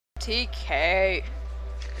TK.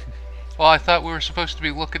 Well, I thought we were supposed to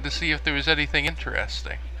be looking to see if there was anything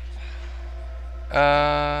interesting.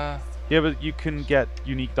 Yeah, but you can get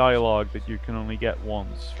unique dialogue that you can only get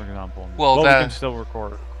once, for example. Well, we can still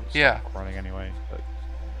record. Yeah. Recording anyway.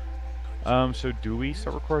 But so do we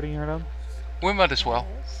start recording here then? We might as well.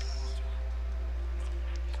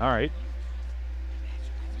 All right.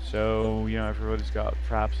 So everybody's got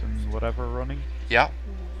traps and whatever running. Yeah.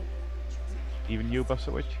 Even you,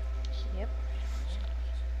 Buster Witch. Yep.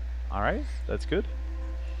 All right, that's good.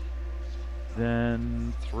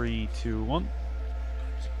 Then 3, 2, 1.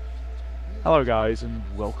 Hello guys, and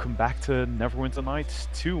welcome back to Neverwinter Nights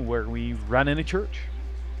 2, where we ran in a church.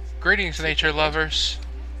 Greetings, nature lovers.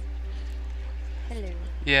 Hello.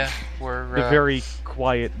 Yeah, we're The very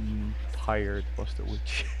quiet and tired Buster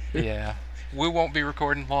Witch. Yeah. We won't be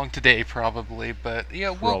recording long today, probably, but yeah,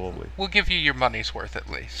 we'll give you your money's worth at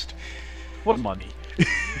least. What money?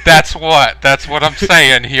 That's what I'm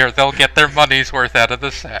saying here. They'll get their money's worth out of the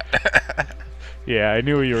set. Yeah, I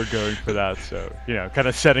knew you were going for that, so, kind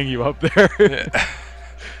of setting you up there. Yeah.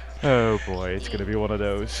 Oh boy, it's gonna be one of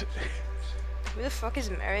those. Who the fuck is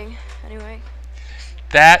marrying, anyway?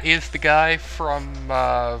 That is the guy from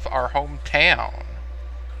our hometown.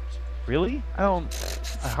 Really? I don't...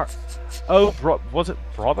 was it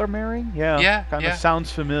Brother marrying? Yeah. Yeah, Kind of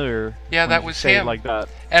sounds familiar. Yeah, that was him. Like that.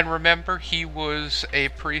 And remember, he was a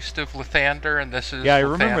priest of Lathander, and this is I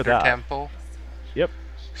remember Lathander that. Temple. Yep.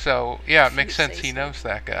 So, yeah, it makes sense he knows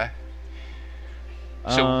that guy.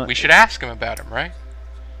 So we should ask him about him, right?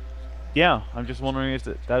 Yeah, I'm just wondering if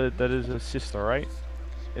that is a sister, right?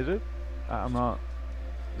 Is it? I'm not...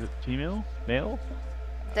 Is it female? Male?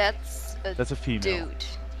 That's a female. Dude.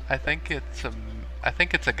 I think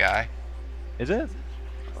it's a guy. Is it?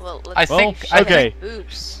 Well, I think she has okay.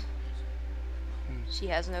 boobs. She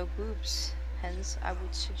has no boobs, hence I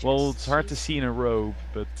would suggest. Well, it's hard to see in a robe,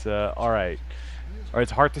 but alright. Or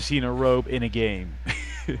it's hard to see in a robe in a game.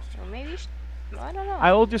 Or maybe I don't know.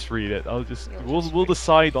 I'll just read it. We'll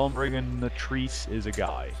decide on bringing the Treese is a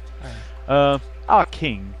guy.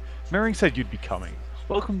 King. Merring said you'd be coming.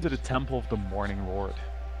 Welcome to the Temple of the Morning Lord.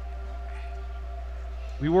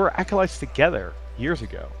 We were acolytes together years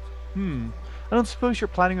ago. I don't suppose you're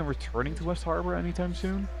planning on returning to West Harbor anytime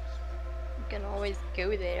soon? You can always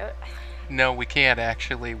go there. No, we can't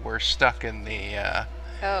actually. We're stuck in the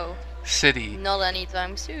city. Not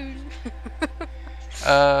anytime soon.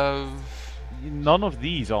 None of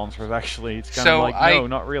these answers actually. It's kind of like no,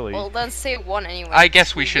 not really. Well, then say one anyway. I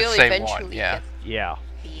guess we should say one. Yeah. Yeah.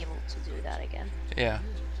 Be able to do that again. Yeah.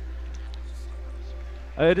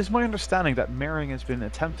 It is my understanding that Merring has been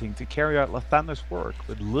attempting to carry out Lathander's work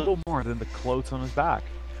with little more than the clothes on his back.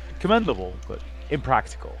 Commendable, but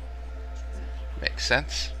impractical. Makes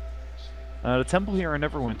sense. The temple here in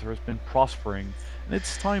Neverwinter has been prospering, and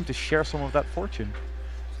it's time to share some of that fortune.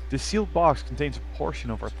 The sealed box contains a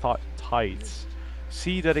portion of our tithes.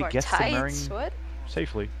 See that it gets to Merring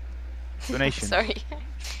safely. Donation. Sorry.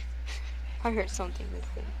 I heard something with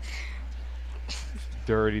it.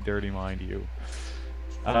 Dirty mind you.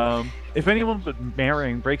 If anyone but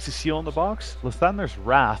Merring breaks the seal on the box, Lathander's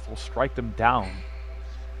wrath will strike them down.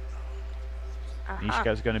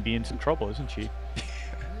 Ishka's gonna be in some trouble, isn't she?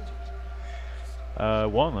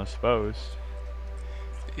 One, I suppose.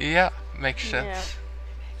 Yeah, makes sense.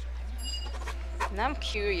 Yeah. And I'm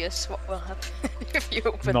curious what will happen if you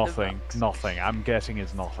open the box. Nothing. I'm guessing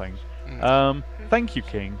it's nothing. Thank you,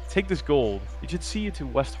 King. Take this gold. It should see you to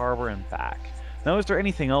West Harbor and back. Now, is there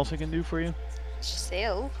anything else I can do for you?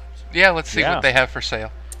 Sale? Yeah, let's see what they have for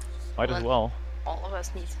sale. Might as well. All of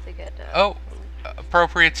us need to get...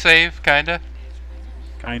 appropriate save, kinda?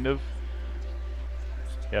 Kind of.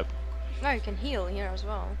 Yep. No, you can heal here as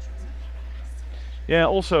well. Yeah,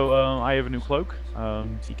 also, I have a new cloak.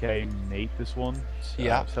 TK made this one. So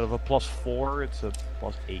instead of a +4, it's a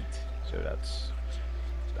 +8. So that's...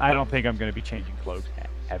 I don't think I'm going to be changing cloaks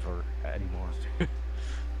ever anymore.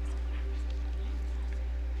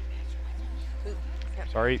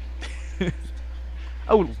 Sorry.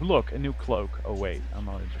 Oh, look, a new cloak. Oh, wait, I'm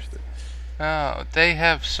not interested. Oh, they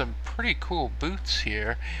have some pretty cool boots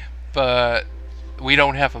here, but we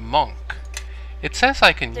don't have a monk. It says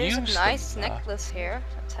I can use them. There's a nice necklace here,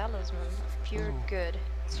 a talisman of pure good.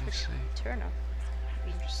 Switch Turner.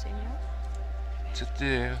 Be interesting, yeah? To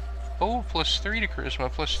do. Oh, +3 to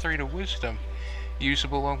charisma, +3 to wisdom.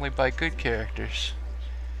 Usable only by good characters.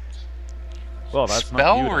 Well, that's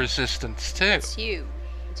spell not you, resistance too. That's you,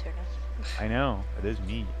 Turner. I know, it is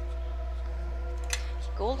me.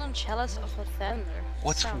 Golden Chalice of Lathander.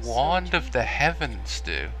 What's Wand of the Heavens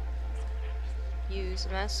do? Use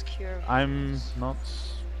mass cure. I'm not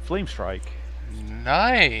Flame Strike.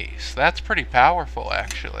 Nice. That's pretty powerful,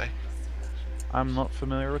 actually. I'm not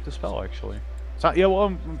familiar with the spell, actually. So, yeah, well,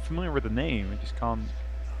 I'm familiar with the name. I just can't...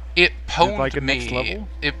 It pwned like a me. next level?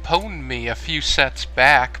 It pwned me a few sets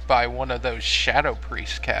back by one of those Shadow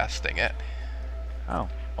Priests casting it. Oh,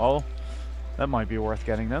 well, that might be worth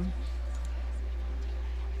getting then.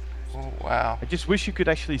 Oh, wow. I just wish you could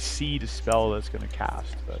actually see the spell that's going to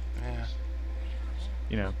cast, but... Yeah.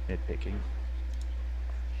 You know, nitpicking.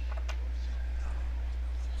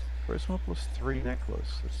 Charisma +3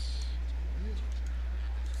 necklace.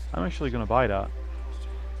 I'm actually going to buy that.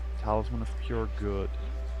 Talisman of Pure Good.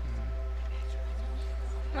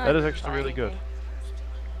 That is actually really good.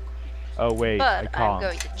 Oh wait, I But can't. I'm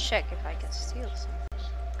going to check if I can steal something.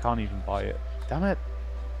 Can't even buy it. Damn it.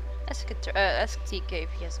 Ask TK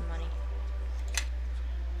if he has money.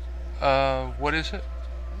 What is it?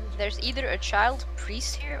 There's either a child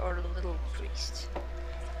priest here or a little priest.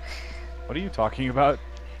 What are you talking about?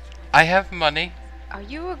 I have money. Are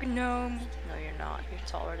you a gnome? No, you're not. You're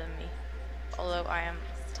taller than me. Although I am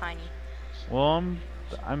tiny. Well,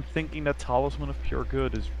 I'm thinking that Talisman of Pure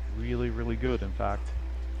Good is really, really good, in fact.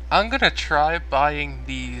 I'm gonna try buying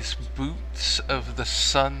these Boots of the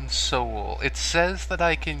Sun Soul. It says that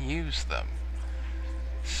I can use them.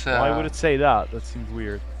 So... Why would it say that? That seems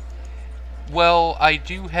weird. Well, I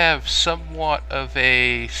do have somewhat of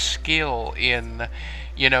a skill in,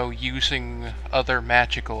 you know, using other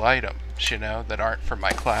magical items, you know, that aren't from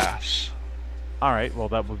my class. Alright, well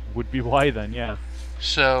that would be why then, yeah.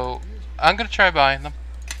 So, I'm gonna try buying them.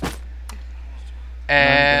 And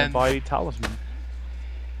And I'm gonna buy Talisman.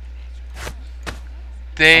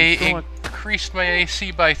 they increased my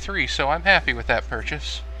AC by 3, so I'm happy with that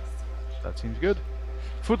purchase. That seems good.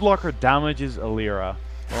 Footlocker damages Alira.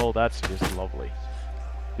 Well, that's just lovely.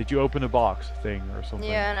 Did you open a box thing or something?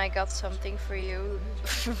 Yeah, and I got something for you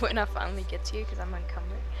when I finally get to you, because I'm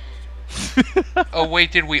encumbered. Oh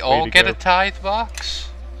wait, did we all get a tithe box?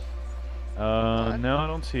 No, I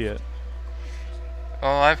don't see it.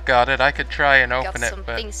 Oh, I've got it. I could try and open Got it, some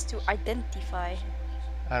but things to identify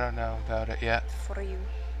I don't know about it yet. for you.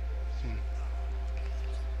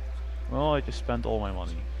 Well, I just spent all my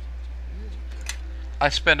money. I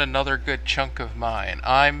spent another good chunk of mine.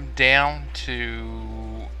 I'm down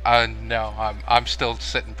to... no, I'm still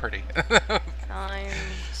sitting pretty. I'm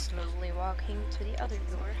slowly walking to the other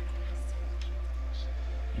door.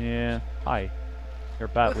 Yeah, hi. You're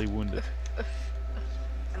badly wounded.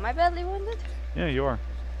 Am I badly wounded? Yeah, you are.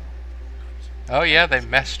 Oh yeah, they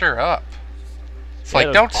messed her up. It's Yeah, like,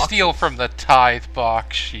 those don't boxes. steal from the tithe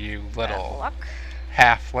box, you Bad little luck.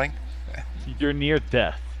 halfling. You're near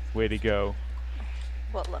death. Way to go.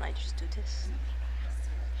 Well, then I just do this.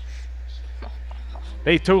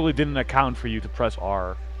 They totally didn't account for you to press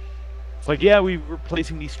R. It's like, yeah, we were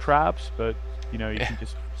placing these traps, but, you know, you can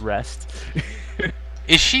just rest.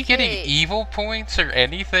 Is she getting Hey. evil points or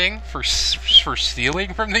anything for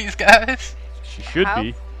stealing from these guys? She should How?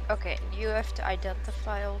 be. Okay, you have to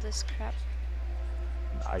identify all this crap,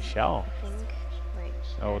 I shall. I think. Wait.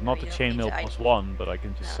 Oh, no, not you the don't need chainmail to +1, but I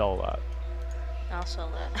can just No. sell that. I'll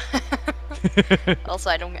sell that. Also,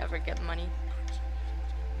 I don't ever get money.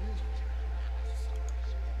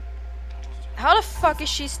 How the fuck is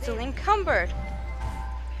she still encumbered?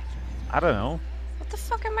 I don't know. What the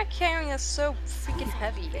fuck am I carrying that's so freaking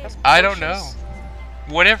heavy? That's I don't know. potions.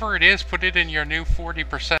 Whatever it is, put it in your new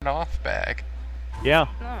 40% off bag. Yeah,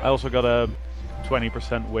 Nice. I also got a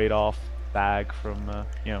 20% weight off bag from,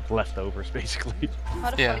 you know, leftovers, basically.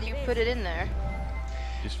 How the Yeah. fuck do you put it in there?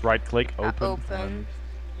 Just right-click, open. Open. and-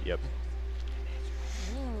 yep.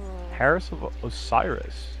 Ooh, Harris of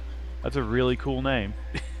Osiris. That's a really cool name.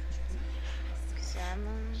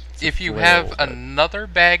 examine. If you flail, have but- another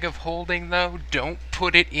bag of holding, though, don't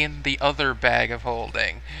put it in the other bag of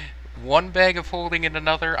holding. One bag of holding in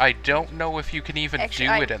another, I don't know if you can even Actually,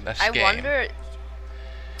 do it in this I game. wonder,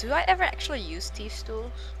 do I ever actually use thieves'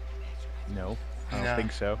 tools? No, I don't No.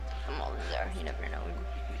 think so. I'm all in there, you never know in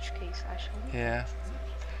which case I shall. Yeah.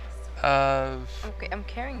 Okay, I'm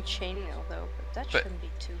carrying chainmail though, but that But- shouldn't be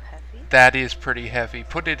too heavy. That is pretty heavy.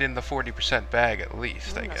 Put it in the 40% bag at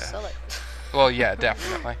least, I'm I gonna guess. sell it. Well, yeah,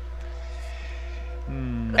 definitely.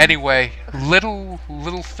 Hmm. Anyway, little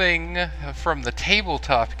thing from the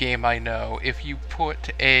tabletop game I know. If you put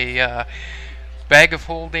a bag of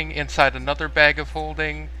holding inside another bag of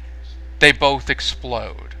holding, they both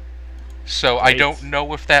explode. So I Right. don't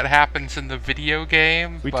know if that happens in the video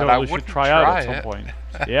game, We but totally I should wouldn't try out at some it. point.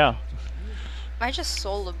 Yeah. I just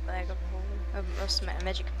sold a bag of holding, a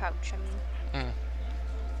magic pouch, I mean. Mm.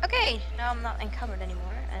 Okay, now I'm not encumbered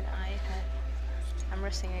anymore, and I'm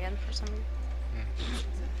resting again for some reason.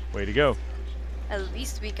 Way to go. At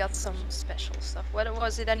least we got some special stuff. What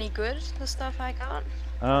was it any good, the stuff I got?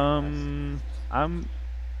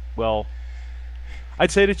 Well,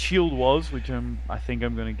 I'd say the shield was, which I think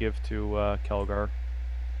I'm gonna give to Kelgar.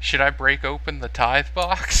 Should I break open the tithe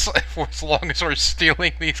box for as long as we're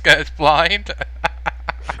stealing these guys blind?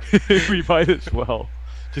 We might as well,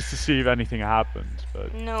 just to see if anything happens.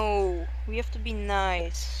 But no, we have to be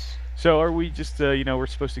nice. So are we just, we're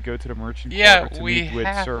supposed to go to the merchant quarter to meet with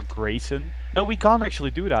Sir Grayson? No, we can't actually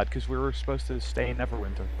do that because we were supposed to stay in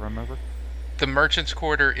Neverwinter. Remember? The merchant's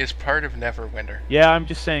quarter is part of Neverwinter. Yeah, I'm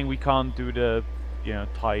just saying we can't do the,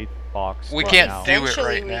 tithe box. We can't do it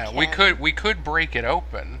right now. We could break it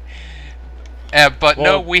open. But well,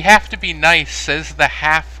 no, we have to be nice, says the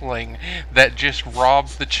halfling that just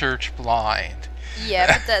robbed the church blind.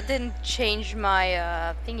 Yeah, but that didn't change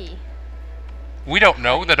my thingy. We don't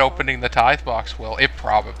know that opening the tithe box will. It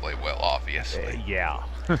probably will, obviously. Yeah.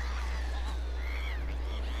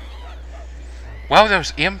 Wow,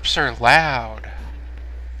 those imps are loud.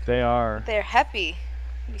 They are. They're happy.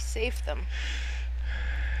 We saved them.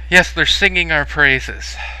 Yes, they're singing our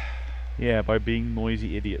praises. Yeah, by being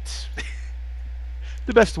noisy idiots.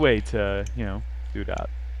 The best way to, do that.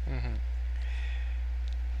 Mm-hmm.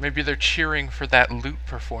 Maybe they're cheering for that loot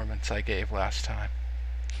performance I gave last time.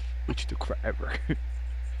 Which took forever.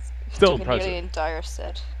 Still impressive. Nearly an entire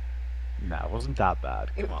set. Nah, it wasn't that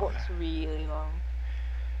bad. It was really long.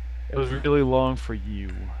 It was really long for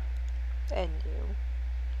you. And you.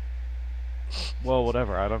 Well,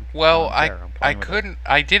 whatever. I don't. Well, I couldn't.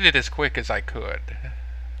 I did it as quick as I could.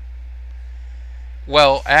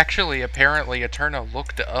 Well, actually, apparently, Eterna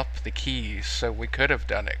looked up the keys, so we could have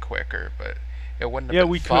done it quicker, but it wouldn't have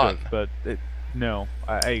been fun. Yeah, we could have, but no,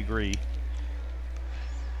 I agree.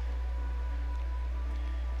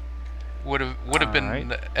 Would have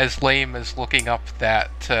been as lame as looking up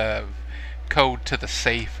that code to the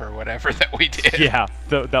safe or whatever that we did. Yeah,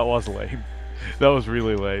 that was lame. That was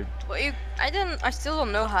really lame. Well, I still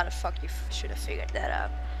don't know how the fuck you should have figured that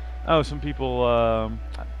out. Oh, some people,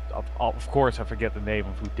 of course I forget the name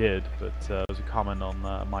of who did, but there was a comment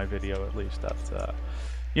on my video at least that,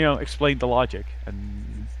 explained the logic,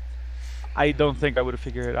 and I don't think I would have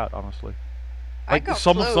figured it out, honestly. Like,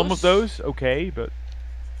 some of those, okay, but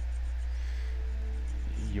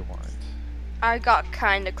you weren't. I got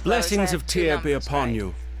kind of close. Blessings of Tyr be upon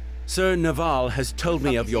you. Sir Naval has told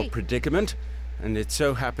me of your predicament, and it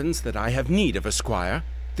so happens that I have need of a squire.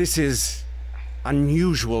 This is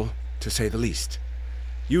unusual, to say the least.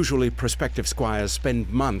 Usually prospective squires spend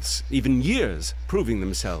months, even years, proving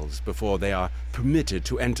themselves before they are permitted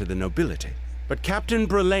to enter the nobility. But Captain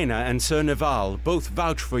Brelena and Sir Naval both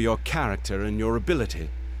vouch for your character and your ability,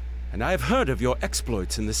 and I have heard of your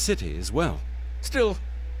exploits in the city as well. Still,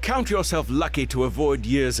 count yourself lucky to avoid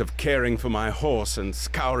years of caring for my horse and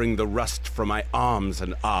scouring the rust from my arms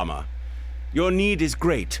and armor. Your need is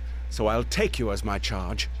great, so I'll take you as my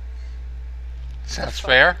charge. Sounds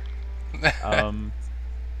fair.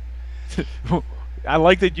 I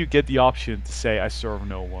like that you get the option to say I serve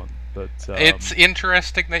no one, but it's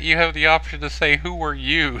interesting that you have the option to say who are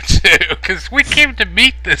you too, because we came to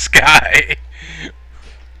meet this guy.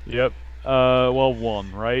 Yep. Well,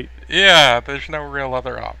 one, right? Yeah, there's no real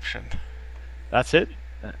other option. That's it?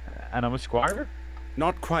 And I'm a squire?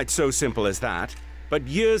 Not quite so simple as that, but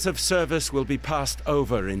years of service will be passed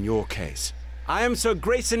over in your case. I am Sir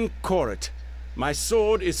Grayson Corrit. My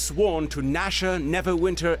sword is sworn to Nasher,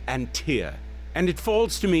 Neverwinter, and Tyr, and it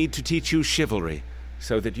falls to me to teach you chivalry,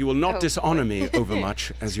 so that you will not dishonor me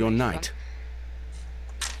overmuch as your knight.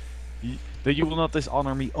 That you will not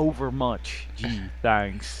dishonor me overmuch. Gee,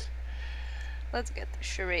 thanks. Let's get the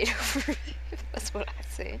charade over. That's what I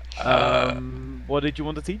say. What did you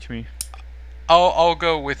want to teach me? I'll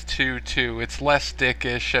go with 2-2. It's less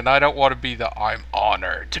dickish, and I don't want to be the I'm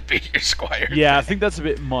honored to be your squire. Yeah, I think that's a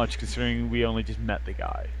bit much considering we only just met the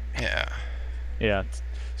guy. Yeah. Yeah.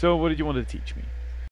 So what did you want to teach me?